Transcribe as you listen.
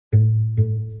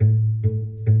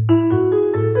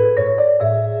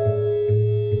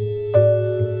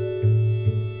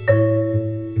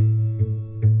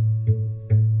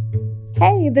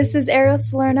Hi, this is Ariel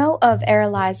Salerno of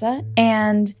Arieliza,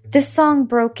 and this song,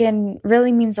 Broken,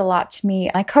 really means a lot to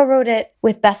me. I co-wrote it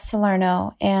with Beth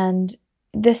Salerno, and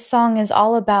this song is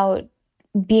all about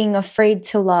being afraid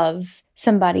to love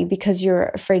somebody because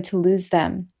you're afraid to lose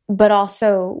them, but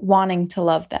also wanting to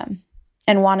love them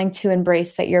and wanting to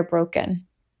embrace that you're broken.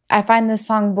 I find this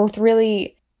song both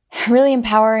really, really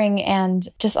empowering and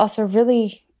just also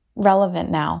really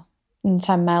relevant now in the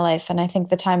time of my life, and I think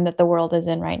the time that the world is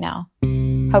in right now.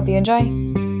 Hope you enjoy.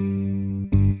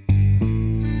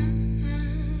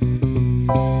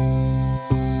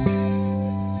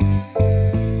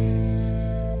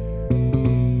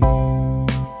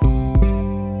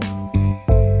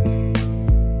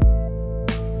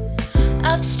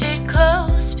 I've stayed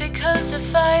close because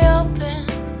if I open,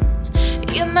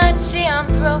 you might see I'm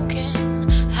broken,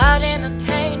 hiding the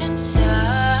pain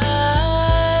inside.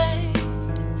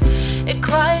 It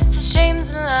quiets the shames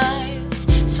and lies,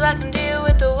 so I can deal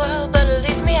with the world, but it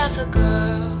leaves me half a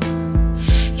girl.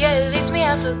 Yeah, it leaves me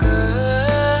half a girl.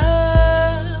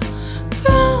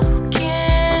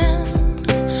 Broken,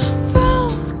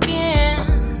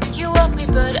 broken. You woke me,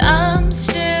 but I'm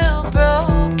still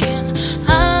broken.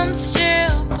 I'm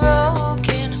still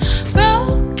broken,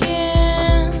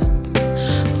 broken,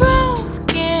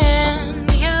 broken.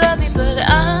 You love me, but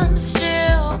I'm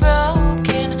still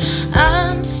broken.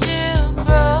 I'm still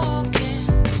broken.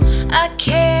 I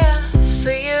care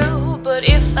for you, but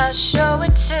if I show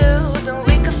it too, then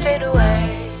we could fade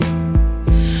away.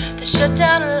 The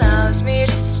shutdown allows me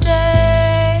to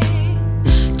stay.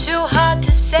 Too hard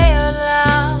to say out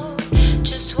loud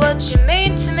just what you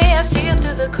mean to me. I see you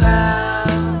through the crowd,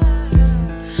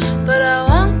 but I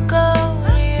won't go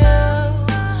to you.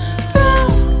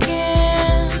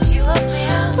 Broken, you woke me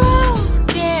up.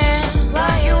 Broken, why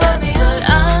you woke me, but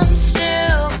I'm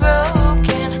still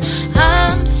broken.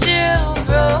 I'm still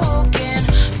broken,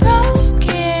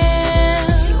 broken.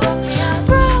 You woke me up.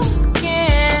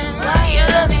 Broken, why you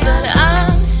love me, but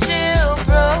I'm still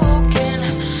broken.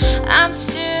 I'm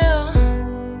still.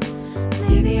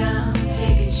 Maybe I'll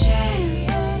take a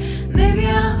chance. Maybe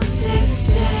I'll take a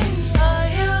stand.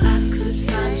 I could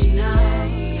find you now.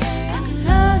 I could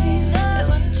love you. It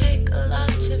wouldn't take a lot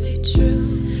to be true.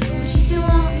 Would you still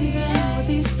want me then? Will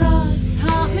these thoughts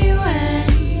haunt me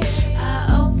when I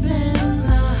open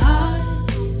my heart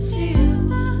to you?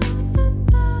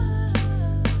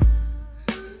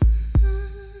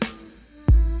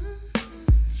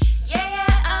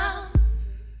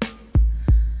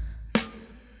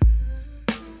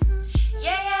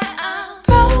 Yeah, I'm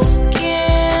broken,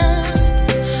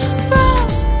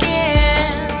 broken.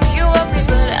 You woke me,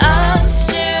 but I'm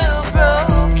still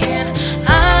broken.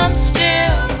 I'm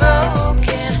still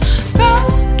broken,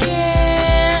 broken,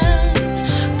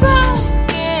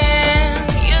 broken.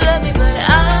 You love me, but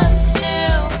I'm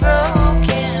still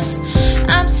broken.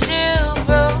 I'm still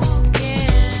broken.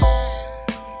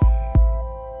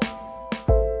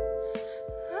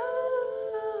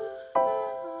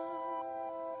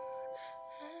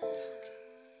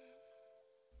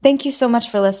 Thank you so much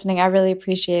for listening. I really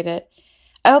appreciate it.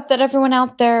 I hope that everyone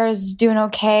out there is doing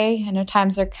okay. I know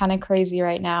times are kind of crazy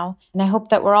right now, and I hope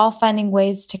that we're all finding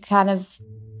ways to kind of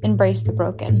embrace the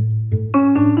broken.